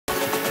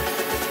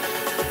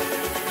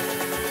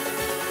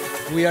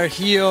we are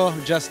here,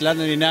 just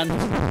landed in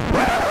Amsterdam.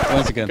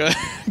 Once again.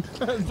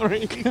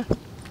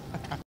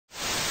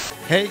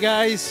 Hey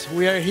guys,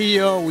 we are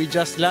here, we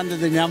just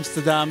landed in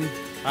Amsterdam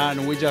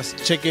and we just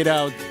check it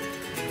out.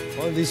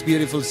 All this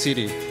beautiful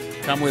city.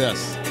 Come with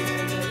us.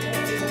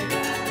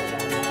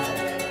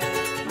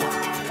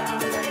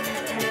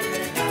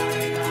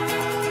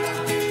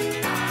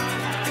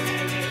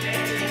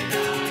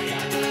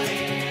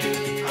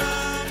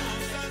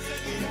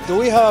 Do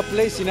we have a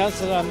place in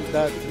Amsterdam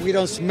that we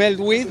don't smell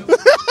weed?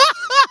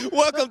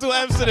 Welcome to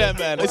Amsterdam,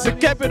 man. It's the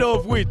capital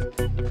of weed.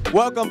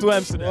 Welcome to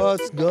Amsterdam.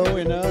 What's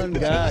going on,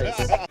 guys?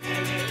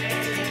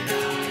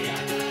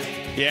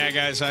 Yeah,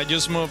 guys, I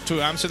just moved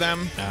to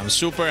Amsterdam. I'm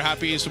super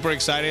happy, super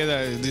excited.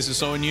 This is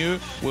so new.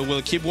 We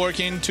will keep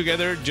working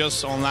together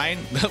just online.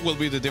 That will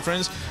be the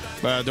difference.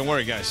 But don't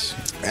worry, guys.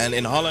 And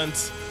in Holland,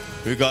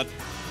 we got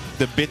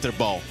the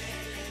bitterball.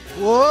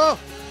 Whoa!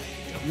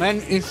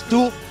 Man, it's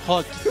too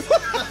hot.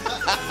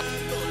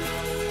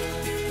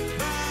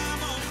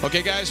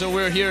 Okay, guys, so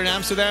we're here in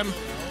Amsterdam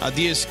at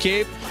the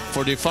Escape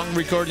for the Fonk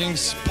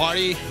Recordings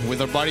party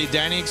with our buddy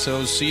DANNIC.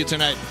 So see you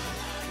tonight.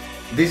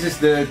 This is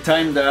the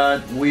time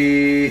that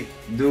we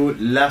do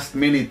last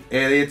minute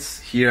edits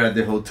here at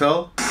the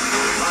hotel.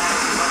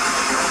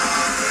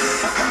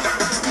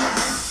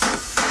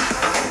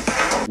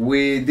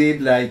 We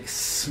did like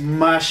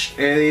smash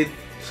edit,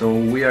 so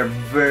we are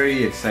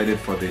very excited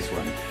for this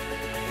one.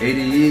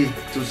 ADE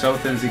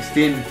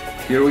 2016,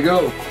 here we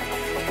go.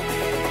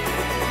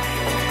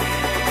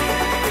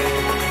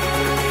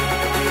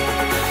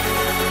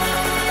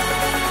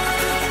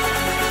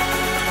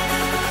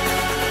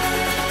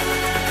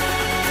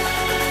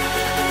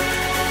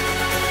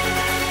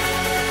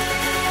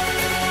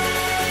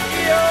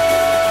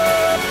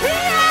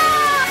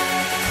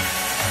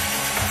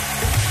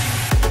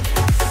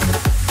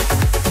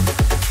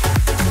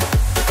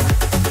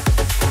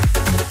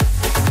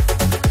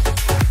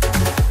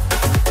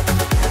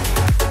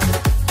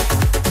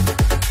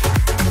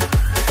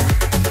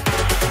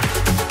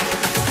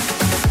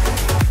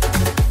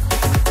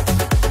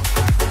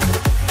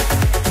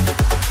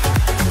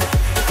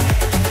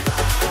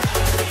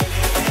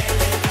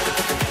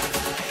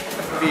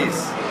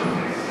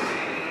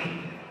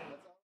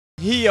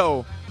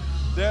 Hio.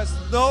 There's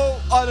no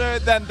other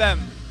than them.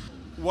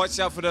 Watch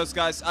out for those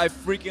guys. I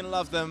freaking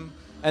love them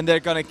and they're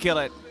gonna kill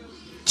it.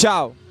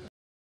 Ciao.